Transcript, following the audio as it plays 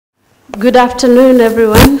Good afternoon,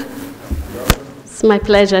 everyone. It's my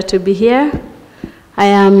pleasure to be here. I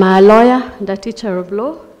am a lawyer and a teacher of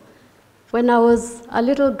law. When I was a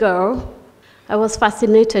little girl, I was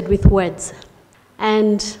fascinated with words.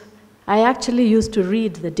 And I actually used to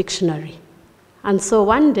read the dictionary. And so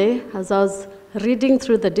one day, as I was reading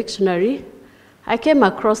through the dictionary, I came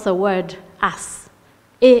across the word ass,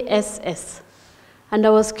 A-S-S. And I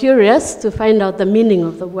was curious to find out the meaning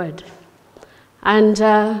of the word. And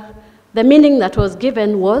the meaning that was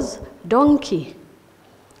given was donkey.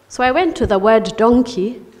 So I went to the word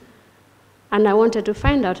donkey, and I wanted to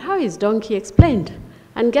find out how is donkey explained.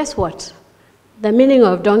 And guess what? The meaning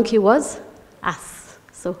of donkey was ass.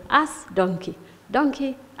 So ass, donkey,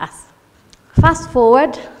 ass. Fast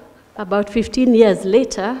forward about 15 years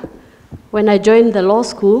later, when I joined the law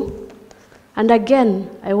school, and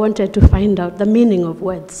again, I wanted to find out the meaning of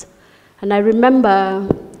words. And I remember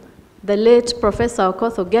the late Professor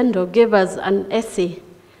Okoth Ogendo gave us an essay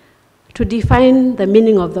to define the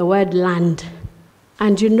meaning of the word land.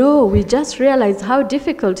 And you know, we just realized how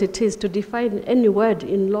difficult it is to define any word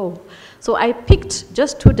in law. So I picked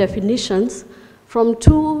just two definitions from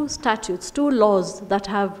two statutes, two laws that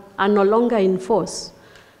are no longer in force,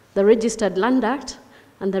 the Registered Land Act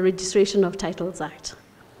and the Registration of Titles Act.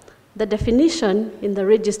 The definition in the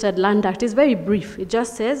Registered Land Act is very brief. It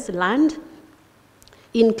just says land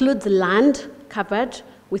includes land covered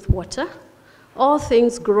with water, all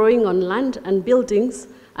things growing on land and buildings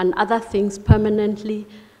and other things permanently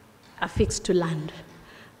affixed to land.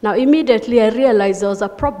 Now, immediately I realized there was a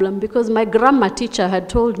problem because my grammar teacher had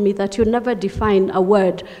told me that you never define a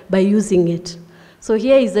word by using it. So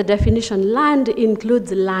here is the definition. Land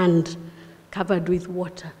includes land covered with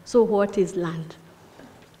water. So what is land?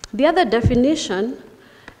 The other definition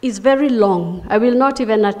is very long. I will not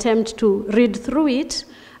even attempt to read through it.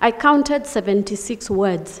 I counted 76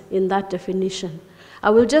 words in that definition. I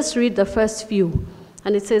will just read the first few.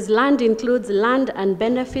 And it says, land includes land and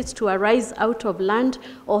benefits to arise out of land,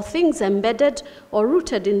 or things embedded or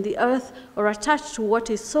rooted in the earth, or attached to what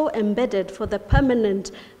is so embedded for the permanent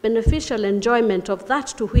beneficial enjoyment of that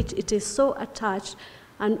to which it is so attached,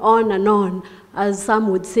 and on, as some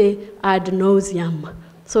would say, ad nauseam.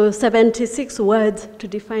 So 76 words to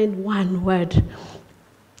define one word.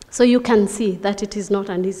 So you can see that it is not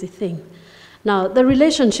an easy thing. Now, the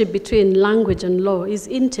relationship between language and law is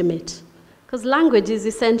intimate, because language is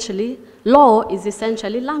essentially, law is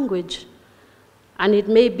essentially language. And it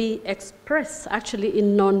may be expressed actually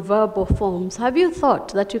in non-verbal forms. Have you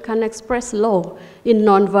thought that you can express law in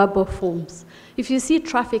non-verbal forms? If you see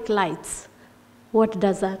traffic lights, what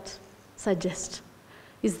does that suggest?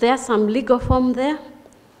 Is there some legal form there?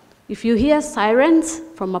 If you hear sirens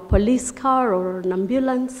from a police car or an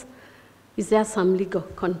ambulance, is there some legal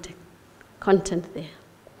content there?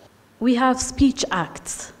 We have speech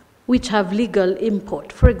acts which have legal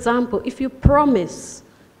import. For example, if you promise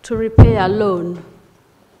to repay a loan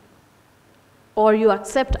or you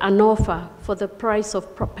accept an offer for the price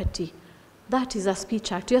of property, that is a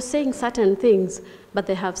speech act. You're saying certain things, but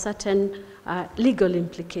they have certain legal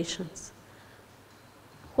implications.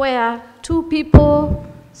 Where two people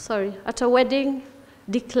at a wedding,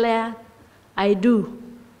 declare, I do.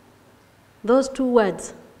 Those two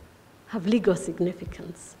words have legal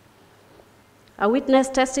significance. A witness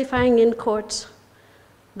testifying in court,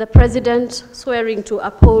 the president swearing to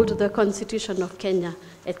uphold the Constitution of Kenya,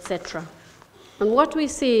 etc. And what we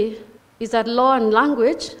see is that law and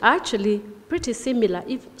language are actually pretty similar,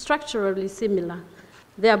 if structurally similar.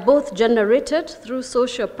 They are both generated through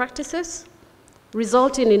social practices,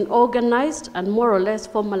 resulting in organized and more or less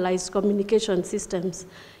formalized communication systems,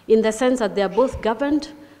 in the sense that they are both governed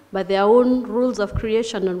by their own rules of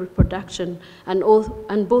creation and reproduction, and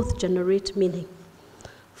both generate meaning.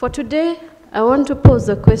 For today, I want to pose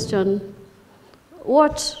the question,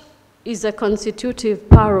 what is the constitutive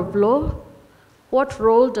power of law? What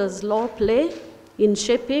role does law play in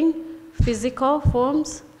shaping physical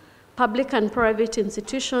forms, public and private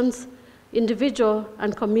institutions, individual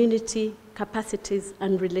and community capacities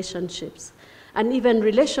and relationships, and even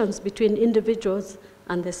relations between individuals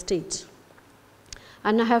and the state?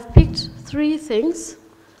 And I have picked three things.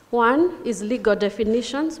 One is legal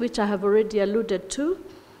definitions, which I have already alluded to.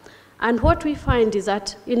 And what we find is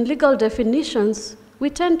that in legal definitions, we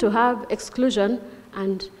tend to have exclusion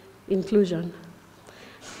and inclusion.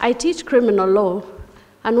 I teach criminal law,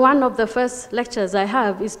 and one of the first lectures I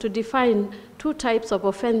have is to define two types of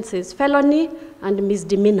offenses, felony and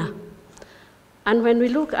misdemeanor. And when we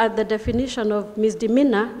look at the definition of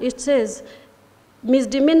misdemeanor, it says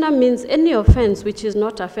misdemeanor means any offense which is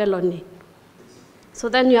not a felony. So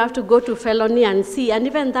then you have to go to felony and see, and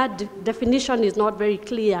even that definition is not very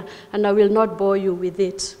clear, and I will not bore you with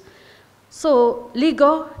it. So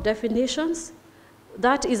legal definitions,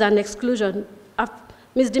 that is an exclusion. A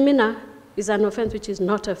misdemeanor is an offense which is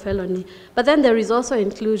not a felony. But then there is also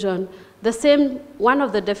inclusion. The same, one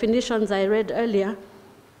of the definitions I read earlier,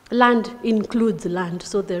 land includes land,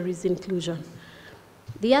 so there is inclusion.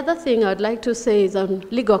 The other thing I'd like to say is on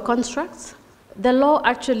legal constructs. The law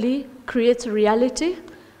actually creates reality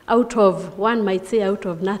out of, one might say, out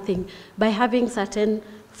of nothing, by having certain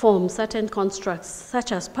forms, certain constructs,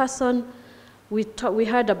 such as person. We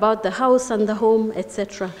heard about the house and the home,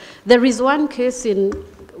 etc. There is one case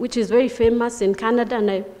which is very famous in Canada,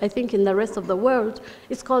 and I think in the rest of the world.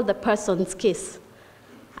 It's called the Persons case.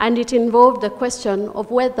 And it involved the question of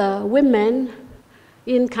whether women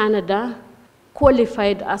in Canada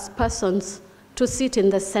qualified as persons to sit in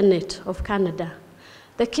the Senate of Canada.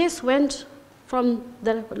 The case went from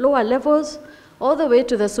the lower levels all the way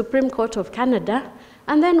to the Supreme Court of Canada,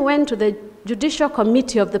 and then went to the Judicial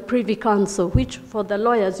Committee of the Privy Council, which for the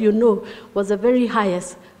lawyers, you know, was the very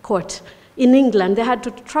highest court in England. They had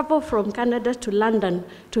to travel from Canada to London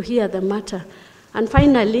to hear the matter. And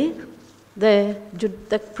finally, the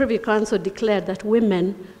Privy Council declared that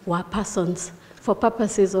women were persons for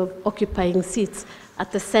purposes of occupying seats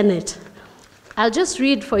at the Senate. I'll just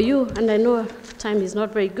read for you, and I know time is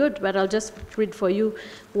not very good, but I'll just read for you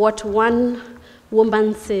what one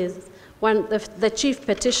woman says. The chief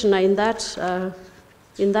petitioner in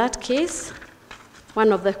that case,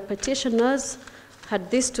 one of the petitioners had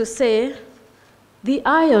this to say: "The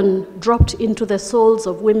iron dropped into the souls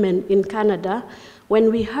of women in Canada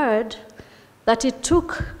when we heard that it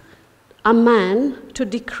took a man to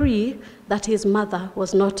decree that his mother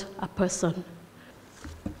was not a person."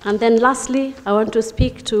 And then lastly, I want to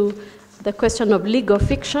speak to the question of legal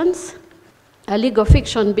fictions. A legal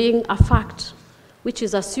fiction being a fact which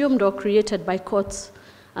is assumed or created by courts,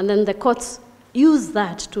 and then the courts use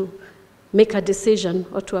that to make a decision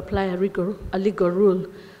or to apply a legal rule.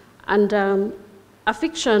 And a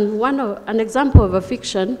fiction, an example of a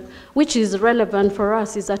fiction which is relevant for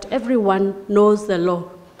us is that everyone knows the law.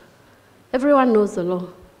 Everyone knows the law.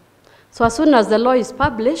 So as soon as the law is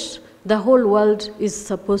published, the whole world is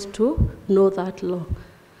supposed to know that law.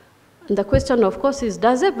 And the question, of course, is,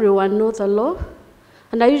 does everyone know the law?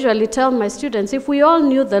 And I usually tell my students, if we all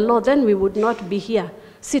knew the law, then we would not be here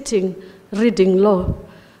sitting, reading law.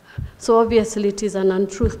 So obviously it is an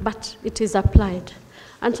untruth, but it is applied.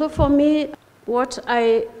 And so for me, what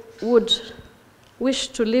I would wish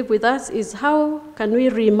to leave with us is, how can we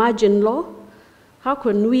reimagine law? How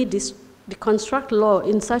can we deconstruct law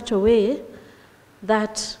in such a way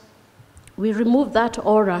that we remove that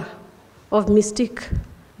aura of mystique,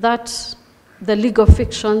 that the legal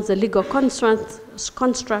fictions, the legal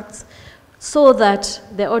constructs, so that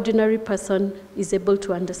the ordinary person is able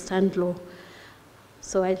to understand law.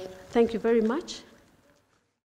 So I thank you very much.